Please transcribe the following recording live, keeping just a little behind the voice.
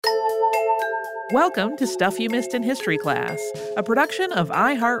Welcome to Stuff You Missed in History Class, a production of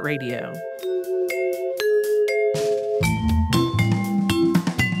iHeartRadio.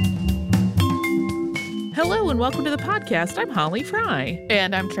 Hello and welcome to the podcast. I'm Holly Fry.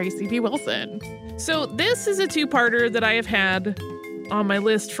 And I'm Tracy D. Wilson. So this is a two-parter that I have had on my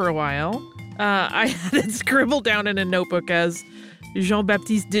list for a while. I had it scribbled down in a notebook as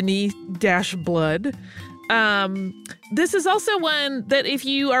Jean-Baptiste Denis -blood. This is also one that if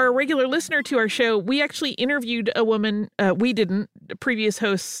you are a regular listener to our show, we actually interviewed a woman, we didn't, previous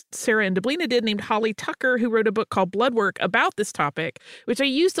hosts Sarah and Deblina did, named Holly Tucker, who wrote a book called Bloodwork about this topic, which I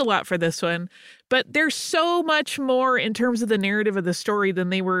used a lot for this one. But there's so much more in terms of the narrative of the story than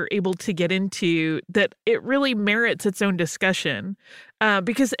they were able to get into that it really merits its own discussion.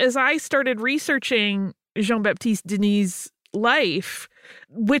 Because as I started researching Jean-Baptiste Denis' life,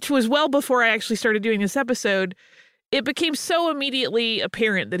 which was well before I actually started doing this episode, it became so immediately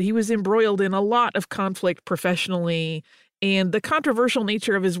apparent that he was embroiled in a lot of conflict professionally, and the controversial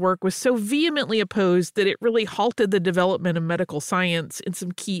nature of his work was so vehemently opposed that it really halted the development of medical science in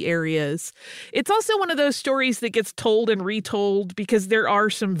some key areas. It's also one of those stories that gets told and retold because there are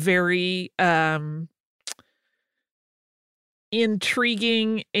some very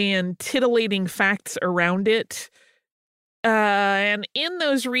intriguing and titillating facts around it. And in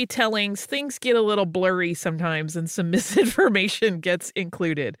those retellings, things get a little blurry sometimes and some misinformation gets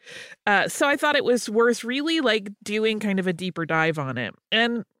included. So I thought it was worth really doing kind of a deeper dive on it.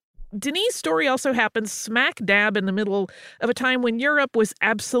 And Denis' story also happens smack dab in the middle of a time when Europe was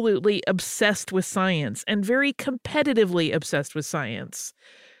absolutely obsessed with science and very competitively obsessed with science.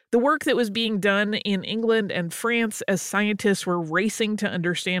 The work that was being done in England and France as scientists were racing to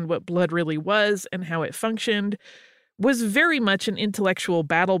understand what blood really was and how it functioned was very much an intellectual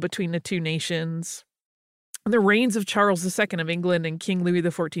battle between the two nations. The reigns of Charles II of England and King Louis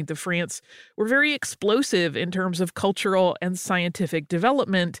XIV of France were very explosive in terms of cultural and scientific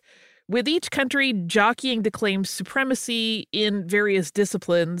development, with each country jockeying to claim supremacy in various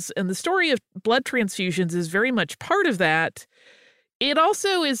disciplines. And the story of blood transfusions is very much part of that. It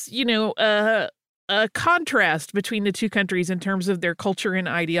also is, a contrast between the two countries in terms of their culture and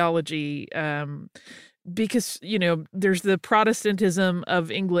ideology. Because, there's the Protestantism of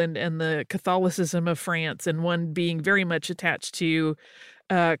England and the Catholicism of France, and one being very much attached to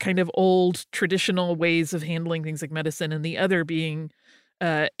kind of old traditional ways of handling things like medicine, and the other being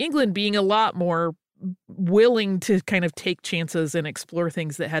England being a lot more willing to kind of take chances and explore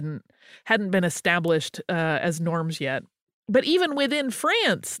things that hadn't been established as norms yet. But even within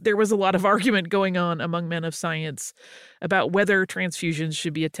France, there was a lot of argument going on among men of science about whether transfusions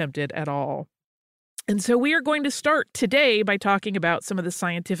should be attempted at all. And so we are going to start today by talking about some of the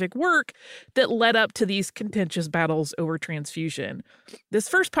scientific work that led up to these contentious battles over transfusion. This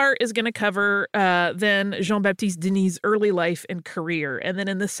first part is going to cover then Jean-Baptiste Denis' early life and career. And then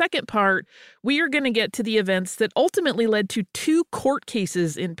in the second part, we are going to get to the events that ultimately led to 2 court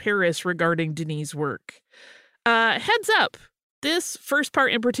cases in Paris regarding Denis' work. Heads up. This first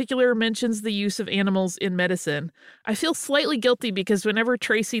part in particular mentions the use of animals in medicine. I feel slightly guilty because whenever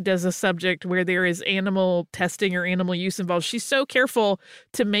Tracy does a subject where there is animal testing or animal use involved, she's so careful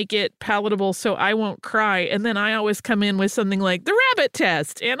to make it palatable so I won't cry. And then I always come in with something like the rabbit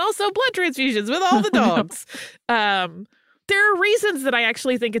test and also blood transfusions with all the dogs. There are reasons that I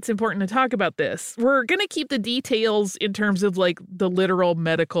actually think it's important to talk about this. We're going to keep the details in terms of the literal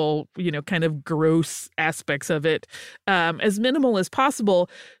medical, kind of gross aspects of it as minimal as possible.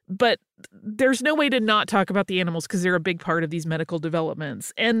 But there's no way to not talk about the animals because they're a big part of these medical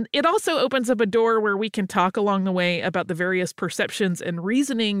developments. And it also opens up a door where we can talk along the way about the various perceptions and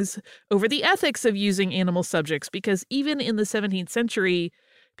reasonings over the ethics of using animal subjects, because even in the 17th century,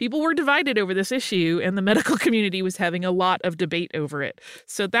 people were divided over this issue, and the medical community was having a lot of debate over it.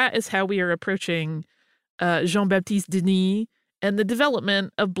 So that is how we are approaching Jean-Baptiste Denis and the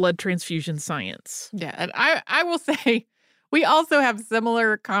development of blood transfusion science. Yeah, and I will say we also have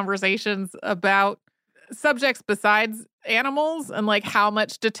similar conversations about subjects besides animals and how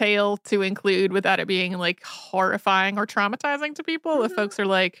much detail to include without it being horrifying or traumatizing to people. Mm-hmm. If folks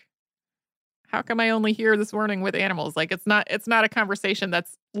are how come I only hear this warning with animals? It's not a conversation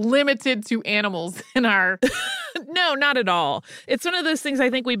that's limited to animals in our... No, not at all. It's one of those things I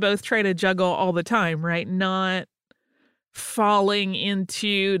think we both try to juggle all the time, right? Not falling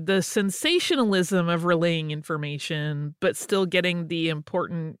into the sensationalism of relaying information, but still getting the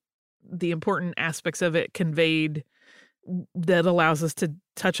important aspects of it conveyed that allows us to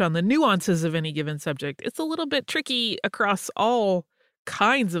touch on the nuances of any given subject. It's a little bit tricky across all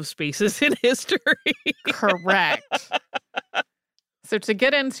kinds of spaces in history. Correct. So to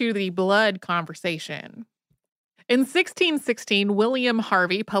get into the blood conversation, in 1616, William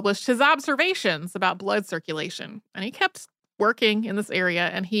Harvey published his observations about blood circulation, and he kept working in this area,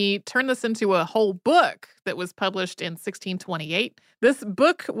 and he turned this into a whole book that was published in 1628. This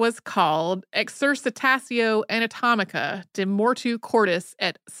book was called Exercitatio Anatomica de Mortu Cordis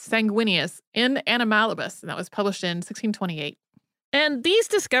et Sanguineus in Animalibus, and that was published in 1628. And these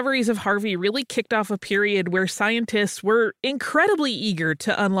discoveries of Harvey really kicked off a period where scientists were incredibly eager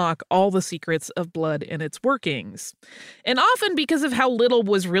to unlock all the secrets of blood and its workings. And often because of how little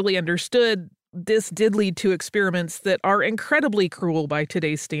was really understood, this did lead to experiments that are incredibly cruel by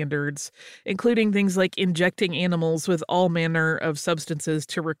today's standards, including things like injecting animals with all manner of substances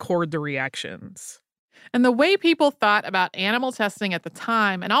to record the reactions. And the way people thought about animal testing at the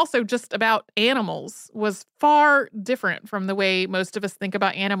time, and also just about animals, was far different from the way most of us think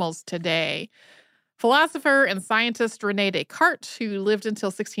about animals today. Philosopher and scientist René Descartes, who lived until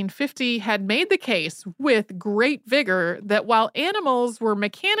 1650, had made the case with great vigor that while animals were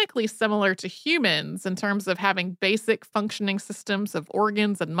mechanically similar to humans in terms of having basic functioning systems of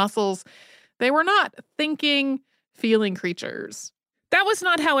organs and muscles, they were not thinking, feeling creatures. That was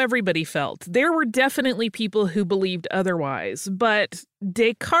not how everybody felt. There were definitely people who believed otherwise, but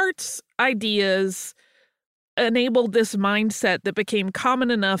Descartes' ideas enabled this mindset that became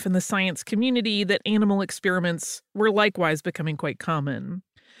common enough in the science community that animal experiments were likewise becoming quite common.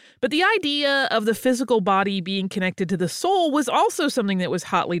 But the idea of the physical body being connected to the soul was also something that was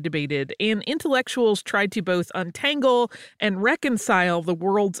hotly debated, and intellectuals tried to both untangle and reconcile the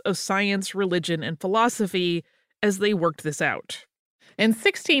worlds of science, religion, and philosophy as they worked this out. In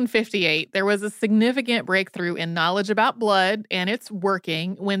 1658, there was a significant breakthrough in knowledge about blood and its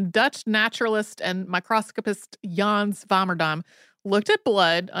working when Dutch naturalist and microscopist Jan Swammerdam looked at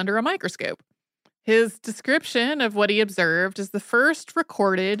blood under a microscope. His description of what he observed is the first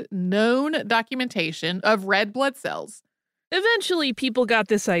recorded known documentation of red blood cells. Eventually, people got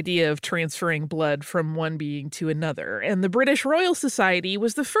this idea of transferring blood from one being to another, and the British Royal Society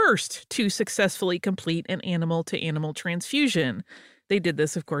was the first to successfully complete an animal-to-animal transfusion. They did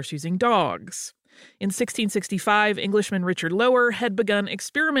this, of course, using dogs. In 1665, Englishman Richard Lower had begun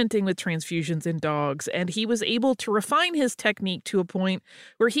experimenting with transfusions in dogs, and he was able to refine his technique to a point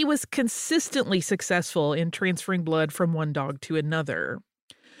where he was consistently successful in transferring blood from one dog to another.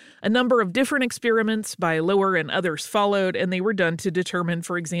 A number of different experiments by Lower and others followed, and they were done to determine,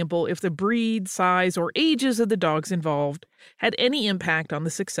 for example, if the breed, size, or ages of the dogs involved had any impact on the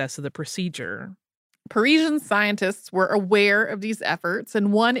success of the procedure. Parisian scientists were aware of these efforts,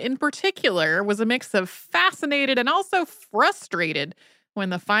 and one in particular was a mix of fascinated and also frustrated when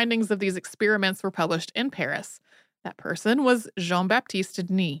the findings of these experiments were published in Paris. That person was Jean-Baptiste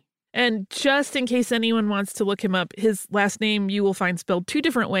Denis. And just in case anyone wants to look him up, his last name you will find spelled two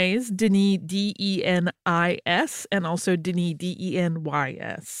different ways, Denis, D-E-N-I-S, and also Denis,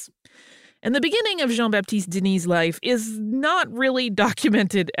 D-E-N-Y-S. And the beginning of Jean-Baptiste Denis' life is not really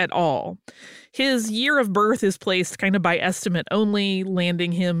documented at all. His year of birth is placed kind of by estimate only,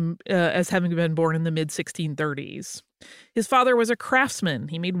 landing him as having been born in the mid-1630s. His father was a craftsman.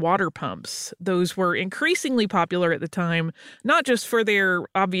 He made water pumps. Those were increasingly popular at the time, not just for their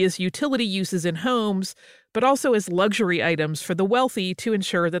obvious utility uses in homes, but also as luxury items for the wealthy to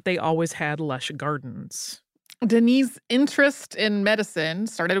ensure that they always had lush gardens. Denis' interest in medicine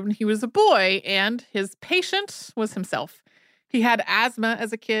started when he was a boy, and his patient was himself. He had asthma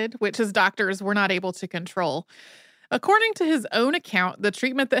as a kid, which his doctors were not able to control. According to his own account, the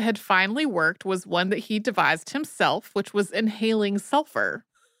treatment that had finally worked was one that he devised himself, which was inhaling sulfur.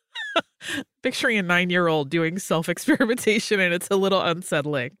 Picturing a 9-year-old doing self-experimentation, and it's a little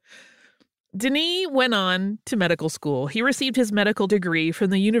unsettling. Denis went on to medical school. He received his medical degree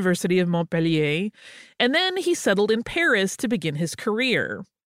from the University of Montpellier, and then he settled in Paris to begin his career.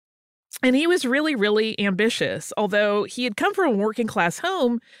 And he was really, really ambitious. Although he had come from a working-class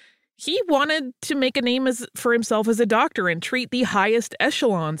home, he wanted to make a name for himself as a doctor and treat the highest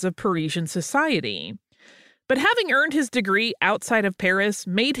echelons of Parisian society. But having earned his degree outside of Paris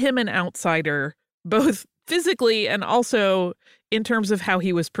made him an outsider, both physically and also in terms of how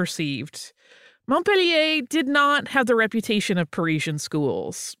he was perceived. Montpellier did not have the reputation of Parisian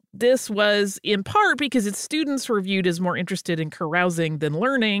schools. This was in part because its students were viewed as more interested in carousing than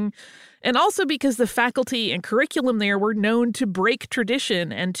learning, and also because the faculty and curriculum there were known to break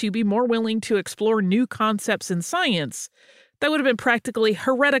tradition and to be more willing to explore new concepts in science that would have been practically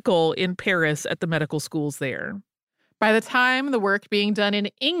heretical in Paris at the medical schools there. By the time the work being done in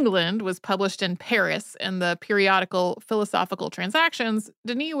England was published in Paris in the periodical Philosophical Transactions,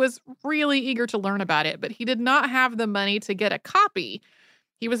 Denis was really eager to learn about it, but he did not have the money to get a copy.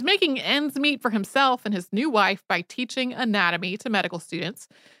 He was making ends meet for himself and his new wife by teaching anatomy to medical students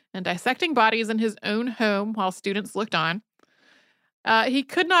and dissecting bodies in his own home while students looked on. He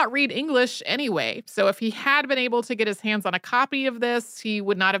could not read English anyway, so if he had been able to get his hands on a copy of this, he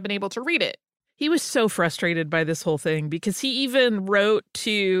would not have been able to read it. He was so frustrated by this whole thing because he even wrote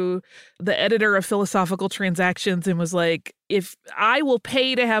to the editor of Philosophical Transactions and was like, if I will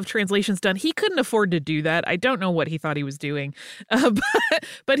pay to have translations done. He couldn't afford to do that. I don't know what he thought he was doing.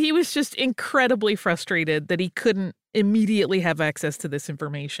 But he was just incredibly frustrated that he couldn't immediately have access to this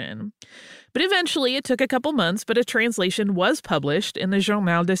information. But eventually, it took a couple months, but a translation was published in the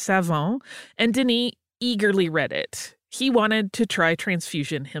Journal des Savants, and Denis eagerly read it. He wanted to try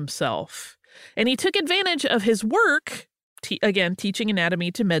transfusion himself. And he took advantage of his work, again, teaching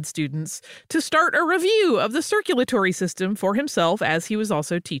anatomy to med students, to start a review of the circulatory system for himself as he was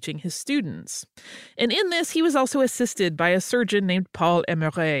also teaching his students. And in this, he was also assisted by a surgeon named Paul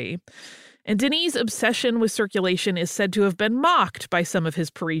Emeret. And Denis' obsession with circulation is said to have been mocked by some of his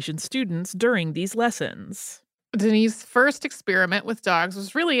Parisian students during these lessons. Denis' first experiment with dogs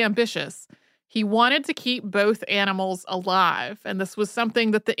was really ambitious. He wanted to keep both animals alive, and this was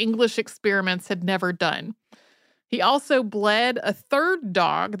something that the English experiments had never done. He also bled a third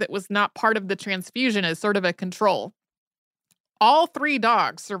dog that was not part of the transfusion as sort of a control. All 3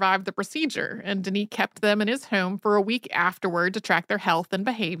 dogs survived the procedure, and Denis kept them in his home for a week afterward to track their health and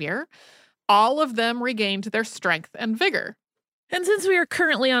behavior. All of them regained their strength and vigor. And since we are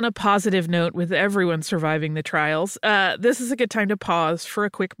currently on a positive note with everyone surviving the trials, this is a good time to pause for a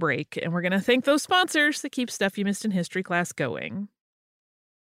quick break, and we're going to thank those sponsors that keep Stuff You Missed in History class going.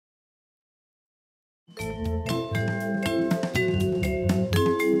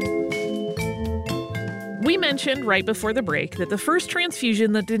 We mentioned right before the break that the first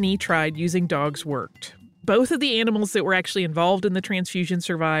transfusion that Denis tried using dogs worked. Both of the animals that were actually involved in the transfusion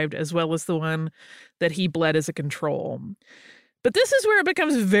survived, as well as the one that he bled as a control. But this is where it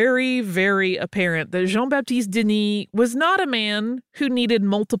becomes very, very apparent that Jean-Baptiste Denis was not a man who needed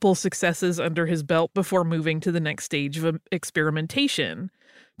multiple successes under his belt before moving to the next stage of experimentation.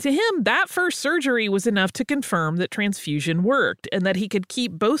 To him, that first surgery was enough to confirm that transfusion worked and that he could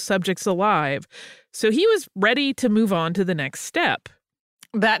keep both subjects alive. So he was ready to move on to the next step.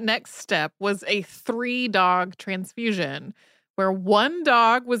 That next step was a 3-dog transfusion, where 1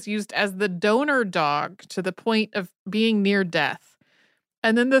 dog was used as the donor dog to the point of being near death.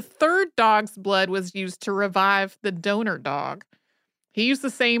 And then the 3rd dog's blood was used to revive the donor dog. He used the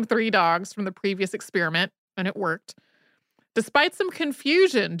same 3 dogs from the previous experiment, and it worked. Despite some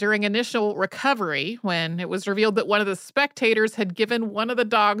confusion during initial recovery, when it was revealed that one of the spectators had given one of the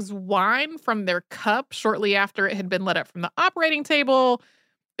dogs wine from their cup shortly after it had been let up from the operating table,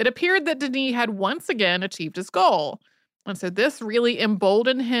 it appeared that Denis had once again achieved his goal. And so this really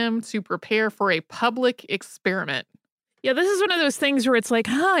emboldened him to prepare for a public experiment. Yeah, this is one of those things where it's like,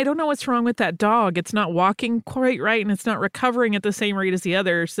 I don't know what's wrong with that dog. It's not walking quite right, and it's not recovering at the same rate as the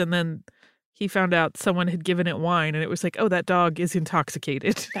others. And then he found out someone had given it wine, and it was like, oh, that dog is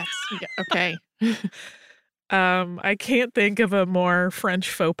intoxicated. Okay. I can't think of a more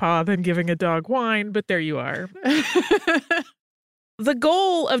French faux pas than giving a dog wine, but there you are. The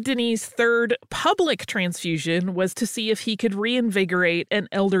goal of Denis' 3rd public transfusion was to see if he could reinvigorate an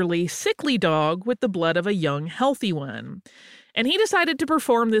elderly, sickly dog with the blood of a young, healthy one. And he decided to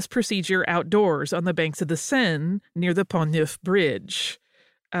perform this procedure outdoors on the banks of the Seine near the Pont Neuf Bridge.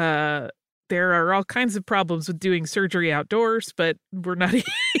 There are all kinds of problems with doing surgery outdoors, but we're not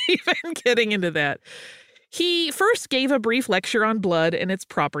even getting into that. He first gave a brief lecture on blood and its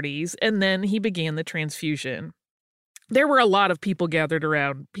properties, and then he began the transfusion. There were a lot of people gathered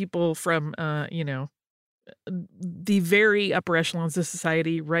around, people from, the very upper echelons of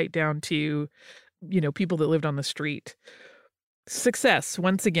society right down to, people that lived on the street. Success,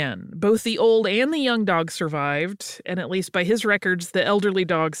 once again. Both the old and the young dogs survived, and at least by his records, the elderly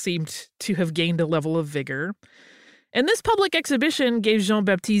dog seemed to have gained a level of vigor. And this public exhibition gave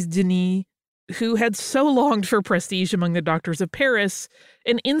Jean-Baptiste Denis, who had so longed for prestige among the doctors of Paris,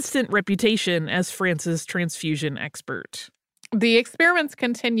 an instant reputation as France's transfusion expert. The experiments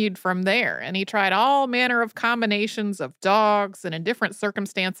continued from there, and he tried all manner of combinations of dogs and in different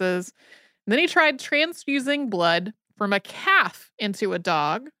circumstances. And then he tried transfusing blood from a calf into a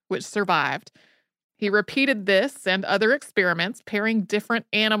dog, which survived. He repeated this and other experiments, pairing different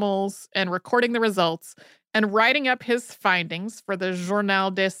animals and recording the results and writing up his findings for the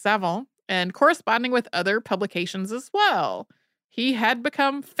Journal des Savants and corresponding with other publications as well. He had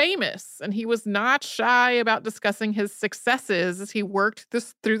become famous, and he was not shy about discussing his successes as he worked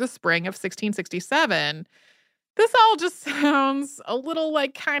through the spring of 1667. This all just sounds a little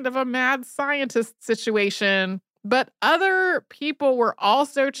like kind of a mad scientist situation, but other people were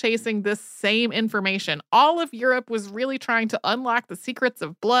also chasing this same information. All of Europe was really trying to unlock the secrets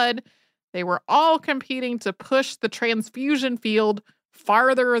of blood. They were all competing to push the transfusion field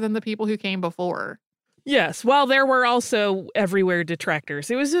farther than the people who came before. Yes, while there were also everywhere detractors.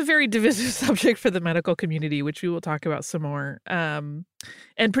 It was a very divisive subject for the medical community, which we will talk about some more. And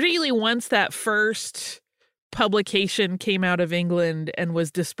particularly once that first publication came out of England and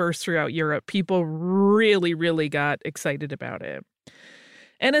was dispersed throughout Europe, people really, really got excited about it.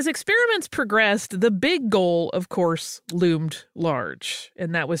 And as experiments progressed, the big goal, of course, loomed large,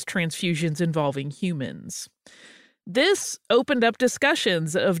 and that was transfusions involving humans. This opened up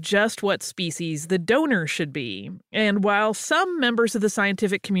discussions of just what species the donor should be. And while some members of the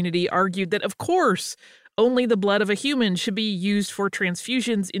scientific community argued that, of course, only the blood of a human should be used for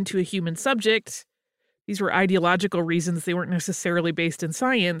transfusions into a human subject, these were ideological reasons, they weren't necessarily based in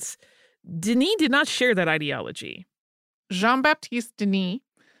science, Denis did not share that ideology. Jean-Baptiste Denis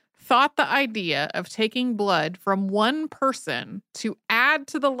thought the idea of taking blood from one person to add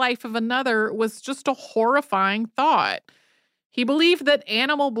to the life of another was just a horrifying thought. He believed that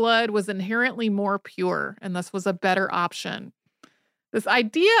animal blood was inherently more pure and thus was a better option. This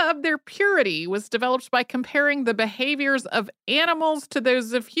idea of their purity was developed by comparing the behaviors of animals to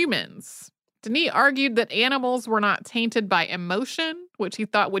those of humans. Denis argued that animals were not tainted by emotion, which he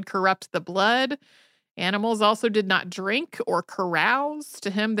thought would corrupt the blood. Animals also did not drink or carouse. To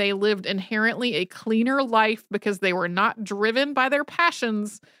him, they lived inherently a cleaner life because they were not driven by their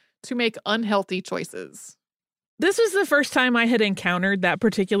passions to make unhealthy choices. This was the first time I had encountered that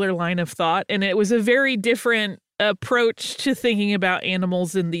particular line of thought, and it was a very different approach to thinking about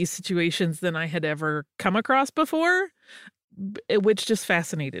animals in these situations than I had ever come across before, which just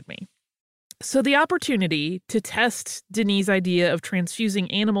fascinated me. So the opportunity to test Denis' idea of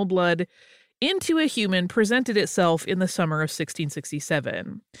transfusing animal blood into a human presented itself in the summer of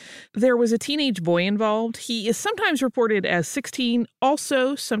 1667. There was a teenage boy involved. He is sometimes reported as 16,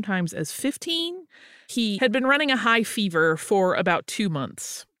 also sometimes as 15. He had been running a high fever for about 2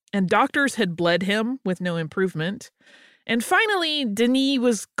 months, and doctors had bled him with no improvement. And finally, Denis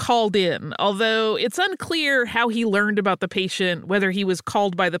was called in, although it's unclear how he learned about the patient, whether he was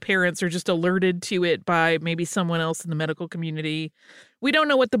called by the parents or just alerted to it by maybe someone else in the medical community. We don't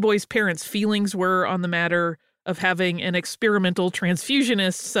know what the boy's parents' feelings were on the matter of having an experimental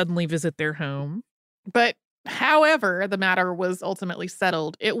transfusionist suddenly visit their home. But however the matter was ultimately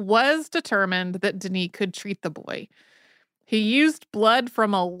settled, it was determined that Denis could treat the boy. He used blood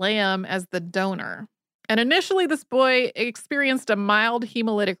from a lamb as the donor. And initially, this boy experienced a mild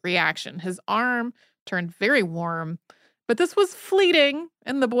hemolytic reaction. His arm turned very warm, but this was fleeting,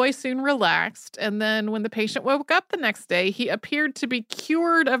 and the boy soon relaxed. And then when the patient woke up the next day, he appeared to be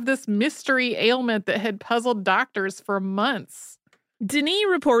cured of this mystery ailment that had puzzled doctors for months. Denis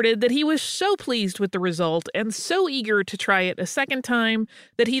reported that he was so pleased with the result and so eager to try it a second time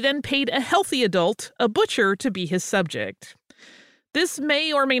that he then paid a healthy adult, a butcher, to be his subject. This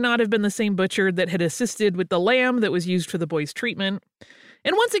may or may not have been the same butcher that had assisted with the lamb that was used for the boy's treatment.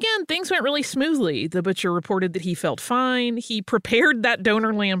 And once again, things went really smoothly. The butcher reported that he felt fine. He prepared that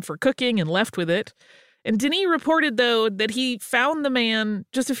donor lamb for cooking and left with it. And Denis reported, though, that he found the man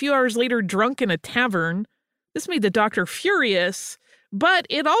just a few hours later drunk in a tavern. This made the doctor furious, but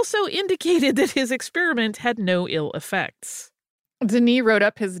it also indicated that his experiment had no ill effects. Denis wrote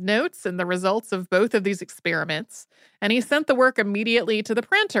up his notes and the results of both of these experiments, and he sent the work immediately to the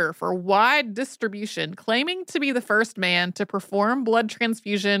printer for wide distribution, claiming to be the first man to perform blood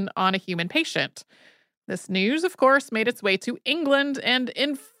transfusion on a human patient. This news, of course, made its way to England and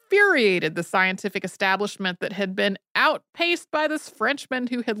infuriated the scientific establishment that had been outpaced by this Frenchman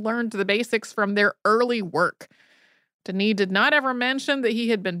who had learned the basics from their early work. Denis did not ever mention that he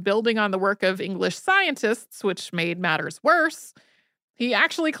had been building on the work of English scientists, which made matters worse. He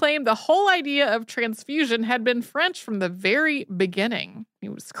actually claimed the whole idea of transfusion had been French from the very beginning. He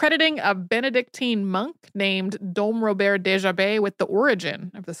was crediting a Benedictine monk named Dom Robert Desjabet with the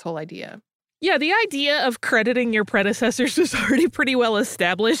origin of this whole idea. Yeah, the idea of crediting your predecessors was already pretty well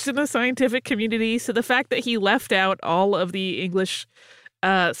established in the scientific community, so the fact that he left out all of the English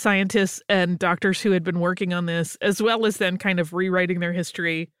scientists and doctors who had been working on this, as well as then kind of rewriting their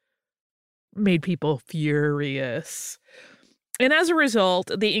history, made people furious. And as a result,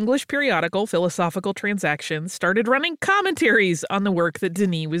 the English periodical Philosophical Transactions started running commentaries on the work that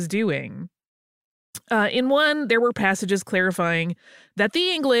Denis was doing. In one, there were passages clarifying that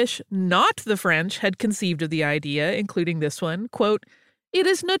the English, not the French, had conceived of the idea, including this one, quote, "It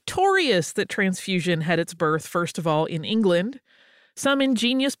is notorious that transfusion had its birth, first of all, in England, some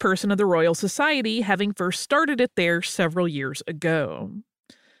ingenious person of the Royal Society having first started it there several years ago."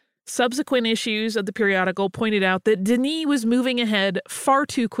 Subsequent issues of the periodical pointed out that Denis was moving ahead far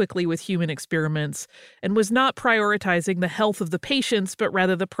too quickly with human experiments and was not prioritizing the health of the patients, but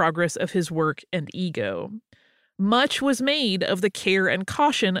rather the progress of his work and ego. Much was made of the care and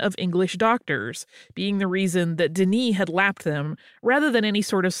caution of English doctors, being the reason that Denis had lapped them, rather than any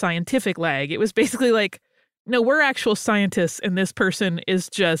sort of scientific lag. It was basically like, no, we're actual scientists, and this person is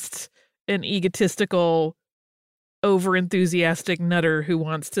just an egotistical, over-enthusiastic nutter who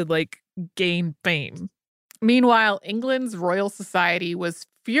wants to, gain fame. Meanwhile, England's Royal Society was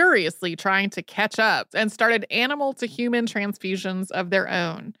furiously trying to catch up and started animal-to-human transfusions of their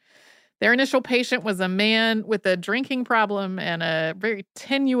own. Their initial patient was a man with a drinking problem and a very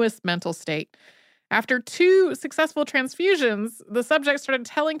tenuous mental state. After 2 successful transfusions, the subject started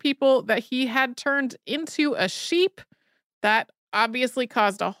telling people that he had turned into a sheep. That obviously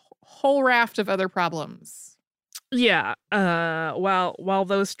caused a whole raft of other problems. Yeah, while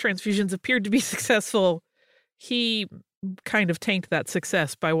those transfusions appeared to be successful, he kind of tanked that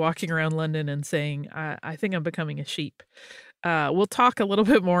success by walking around London and saying, I think I'm becoming a sheep. We'll talk a little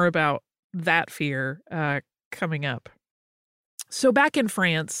bit more about that fear coming up. So back in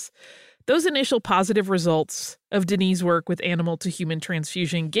France, those initial positive results of Denis' work with animal-to-human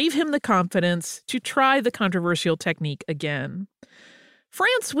transfusion gave him the confidence to try the controversial technique again.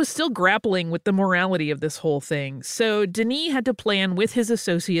 France was still grappling with the morality of this whole thing, so Denis had to plan with his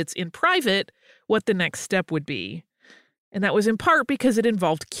associates in private what the next step would be. And that was in part because it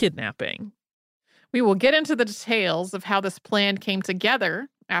involved kidnapping. We will get into the details of how this plan came together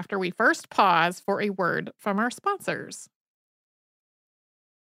after we first pause for a word from our sponsors.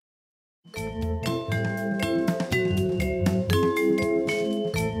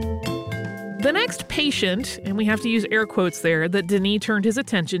 The next patient, and we have to use air quotes there, that Denis turned his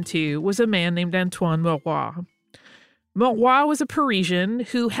attention to was a man named Antoine Maurois. Maurois was a Parisian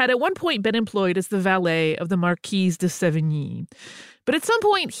who had at one point been employed as the valet of the Marquise de Sévigné. But at some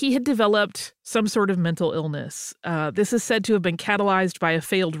point, he had developed some sort of mental illness. This is said to have been catalyzed by a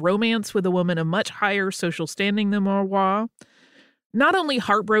failed romance with a woman of much higher social standing than Maurois. Not only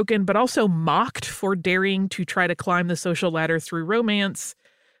heartbroken, but also mocked for daring to try to climb the social ladder through romance,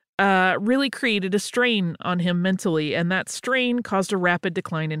 really created a strain on him mentally, and that strain caused a rapid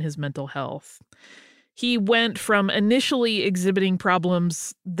decline in his mental health. He went from initially exhibiting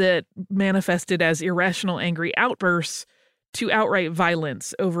problems that manifested as irrational angry outbursts to outright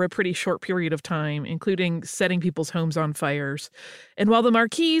violence over a pretty short period of time, including setting people's homes on fires. And while the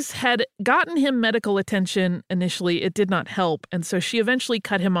Marquise had gotten him medical attention initially, it did not help, and so she eventually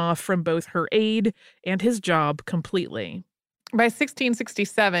cut him off from both her aid and his job completely. By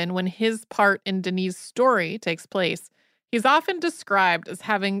 1667, when his part in Denis' story takes place, he's often described as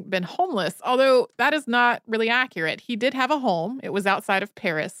having been homeless, although that is not really accurate. He did have a home. It was outside of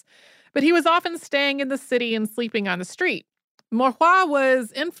Paris, but he was often staying in the city and sleeping on the street. Maurois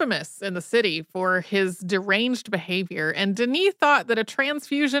was infamous in the city for his deranged behavior, and Denis thought that a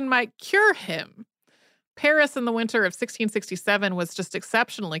transfusion might cure him. Paris in the winter of 1667 was just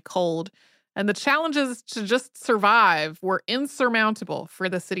exceptionally cold, and the challenges to just survive were insurmountable for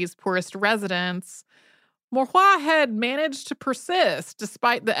the city's poorest residents. Maurois had managed to persist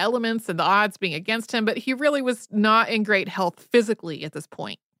despite the elements and the odds being against him, but he really was not in great health physically at this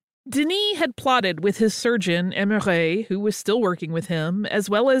point. Denis had plotted with his surgeon, Emery, who was still working with him, as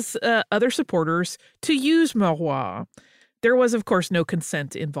well as other supporters, to use Maurois. There was, of course, no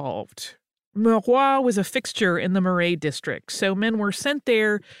consent involved. Maurois was a fixture in the Marais district, so men were sent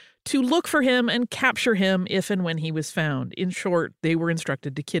there to look for him and capture him if and when he was found. In short, they were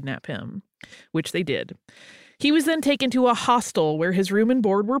instructed to kidnap him, which they did. He was then taken to a hostel where his room and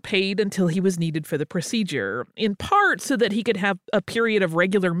board were paid until he was needed for the procedure, in part so that he could have a period of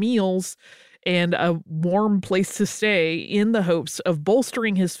regular meals and a warm place to stay in the hopes of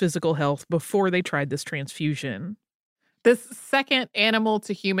bolstering his physical health before they tried this transfusion. This second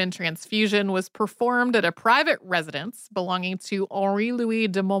animal-to-human transfusion was performed at a private residence belonging to Henri-Louis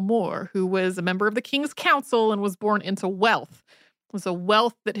de Montmort, who was a member of the King's Council and was born into wealth. It was a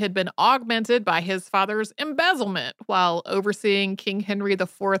wealth that had been augmented by his father's embezzlement while overseeing King Henry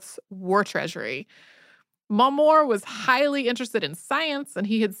IV's war treasury. Montmort was highly interested in science, and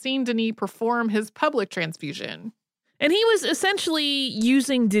he had seen Denis perform his public transfusion. And he was essentially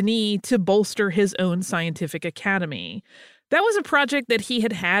using Denis to bolster his own scientific academy. That was a project that he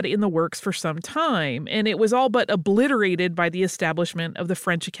had had in the works for some time, and it was all but obliterated by the establishment of the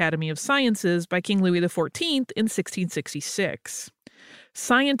French Academy of Sciences by King Louis XIV in 1666.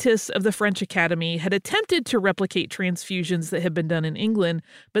 Scientists of the French Academy had attempted to replicate transfusions that had been done in England,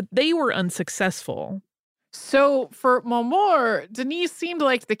 but they were unsuccessful. So for Montmort, Denis seemed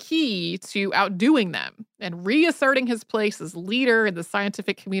like the key to outdoing them and reasserting his place as leader in the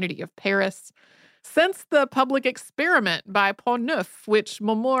scientific community of Paris. Since the public experiment by Pont-Neuf, which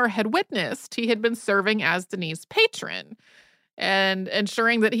Montmort had witnessed, he had been serving as Denis' patron and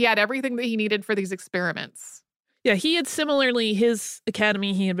ensuring that he had everything that he needed for these experiments. Yeah, he had similarly, his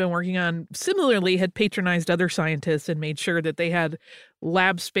academy he had been working on, similarly had patronized other scientists and made sure that they had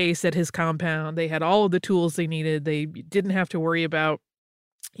lab space at his compound. They had all of the tools they needed. They didn't have to worry about,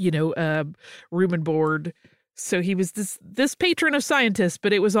 room and board. So he was this patron of scientists,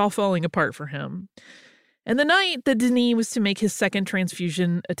 but it was all falling apart for him. And the night that Denis was to make his second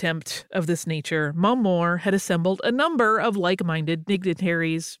transfusion attempt of this nature, Montmort had assembled a number of like-minded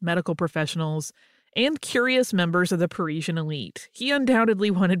dignitaries, medical professionals, and curious members of the Parisian elite. He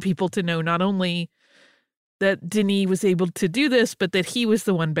undoubtedly wanted people to know not only that Denis was able to do this, but that he was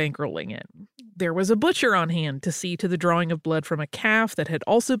the one bankrolling it. There was a butcher on hand to see to the drawing of blood from a calf that had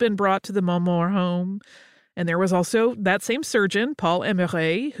also been brought to the Montmort home. And there was also that same surgeon, Paul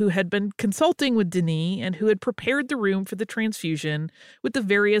Emeret, who had been consulting with Denis and who had prepared the room for the transfusion with the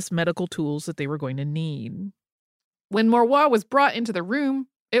various medical tools that they were going to need. When Maurois was brought into the room,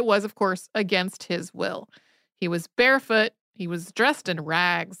 it was, of course, against his will. He was barefoot, he was dressed in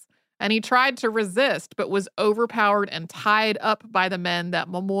rags, and he tried to resist, but was overpowered and tied up by the men that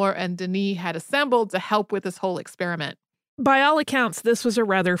Montmort and Denis had assembled to help with this whole experiment. By all accounts, this was a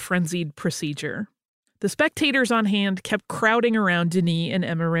rather frenzied procedure. The spectators on hand kept crowding around Denis and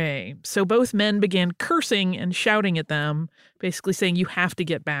Emeret, so both men began cursing and shouting at them, basically saying, "You have to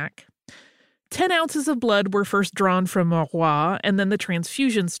get back." 10 ounces of blood were first drawn from Maurois, and then the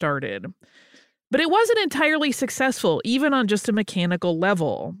transfusion started. But it wasn't entirely successful, even on just a mechanical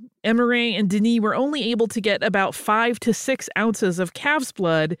level. Emeret and Denis were only able to get about 5 to 6 ounces of calf's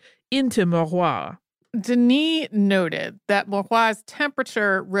blood into Maurois. Denis noted that Maurois'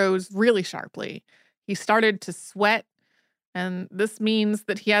 temperature rose really sharply. He started to sweat, and this means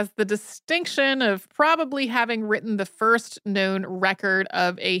that he has the distinction of probably having written the first known record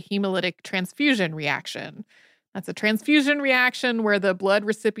of a hemolytic transfusion reaction. That's a transfusion reaction where the blood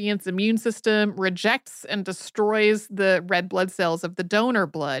recipient's immune system rejects and destroys the red blood cells of the donor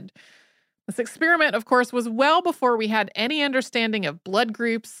blood. This experiment, of course, was well before we had any understanding of blood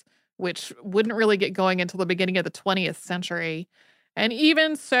groups, which wouldn't really get going until the beginning of the 20th century. And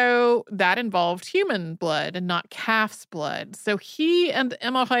even so, that involved human blood and not calf's blood. So he and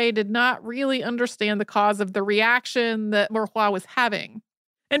Emeret did not really understand the cause of the reaction that Maurois was having.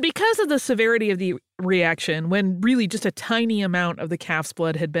 And because of the severity of the reaction, when really just a tiny amount of the calf's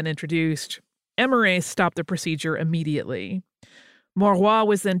blood had been introduced, Emeret stopped the procedure immediately. Maurois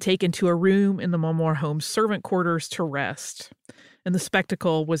was then taken to a room in the Montmort home's servant quarters to rest. And the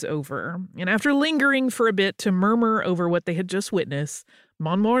spectacle was over. And after lingering for a bit to murmur over what they had just witnessed,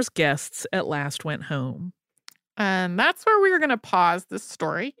 Montmort's guests at last went home. And that's where we were going to pause this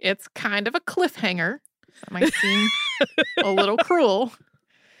story. It's kind of a cliffhanger. That might seem a little cruel.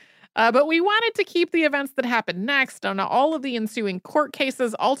 But we wanted to keep the events that happened next and all of the ensuing court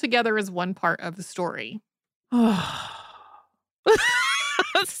cases all together as one part of the story.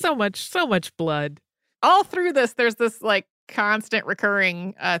 So much blood. All through this, there's this constant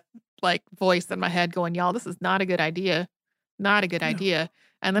recurring voice in my head going, y'all, this is not a good idea. Not a good idea.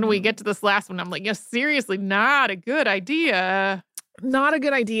 And then we get to this last one. I'm like, yeah, seriously, not a good idea. Not a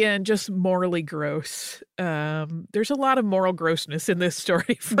good idea and just morally gross. There's a lot of moral grossness in this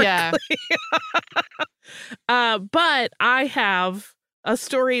story, frankly. Yeah. But I have a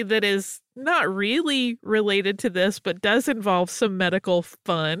story that is not really related to this, but does involve some medical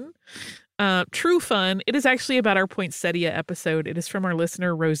fun. True fun. It is actually about our poinsettia episode. It is from our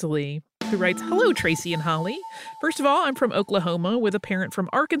listener, Rosalie, who writes, "Hello, Tracy and Holly. First of all, I'm from Oklahoma with a parent from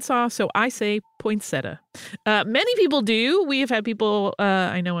Arkansas, so I say poinsettia. Many people do. We have had people,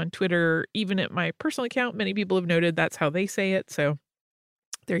 I know on Twitter, even at my personal account, many people have noted that's how they say it, so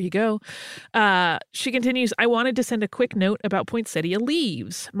there you go." She continues, "I wanted to send a quick note about poinsettia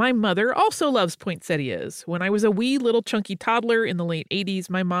leaves. My mother also loves poinsettias. When I was a wee little chunky toddler in the late 80s,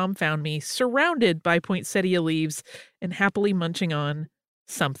 my mom found me surrounded by poinsettia leaves and happily munching on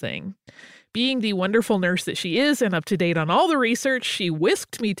something. Being the wonderful nurse that she is and up to date on all the research, she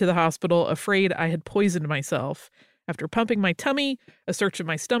whisked me to the hospital, afraid I had poisoned myself. After pumping my tummy, a search of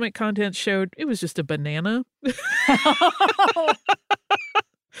my stomach contents showed it was just a banana.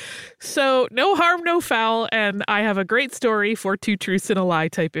 So no harm, no foul, and I have a great story for 2 truths and a lie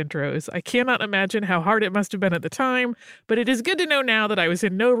type intros. I cannot imagine how hard it must have been at the time, but it is good to know now that I was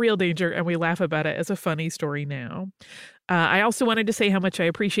in no real danger and we laugh about it as a funny story now. I also wanted to say how much I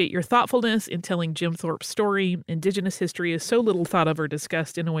appreciate your thoughtfulness in telling Jim Thorpe's story. Indigenous history is so little thought of or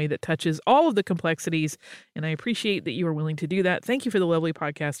discussed in a way that touches all of the complexities, and I appreciate that you are willing to do that. Thank you for the lovely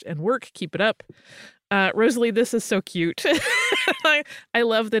podcast and work. Keep it up. Rosalie, this is so cute. I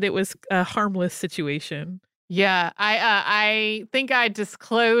love that it was a harmless situation. Yeah, I think I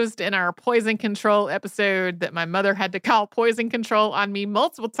disclosed in our poison control episode that my mother had to call poison control on me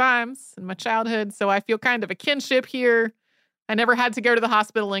multiple times in my childhood, so I feel kind of a kinship here. I never had to go to the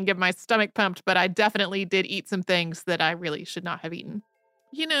hospital and get my stomach pumped, but I definitely did eat some things that I really should not have eaten.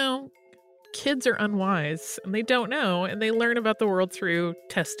 You know, kids are unwise, and they don't know, and they learn about the world through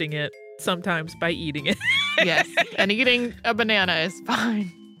testing it, sometimes by eating it. Yes, and eating a banana is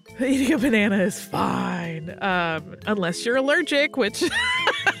fine. Eating a banana is fine, unless you're allergic, which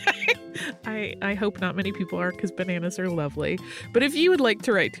I hope not many people are, because bananas are lovely. But if you would like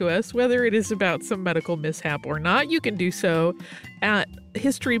to write to us, whether it is about some medical mishap or not, you can do so at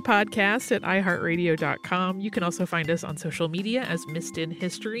historypodcast@iheartradio.com. You can also find us on social media as Missed in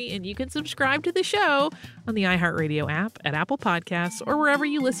History, and you can subscribe to the show on the iHeartRadio app, at Apple Podcasts, or wherever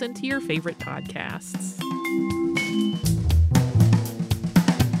you listen to your favorite podcasts.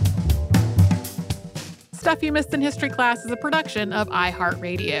 Stuff You Missed in History Class is a production of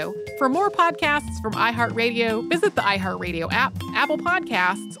iHeartRadio. For more podcasts from iHeartRadio, visit the iHeartRadio app, Apple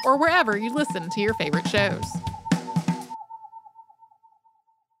Podcasts, or wherever you listen to your favorite shows.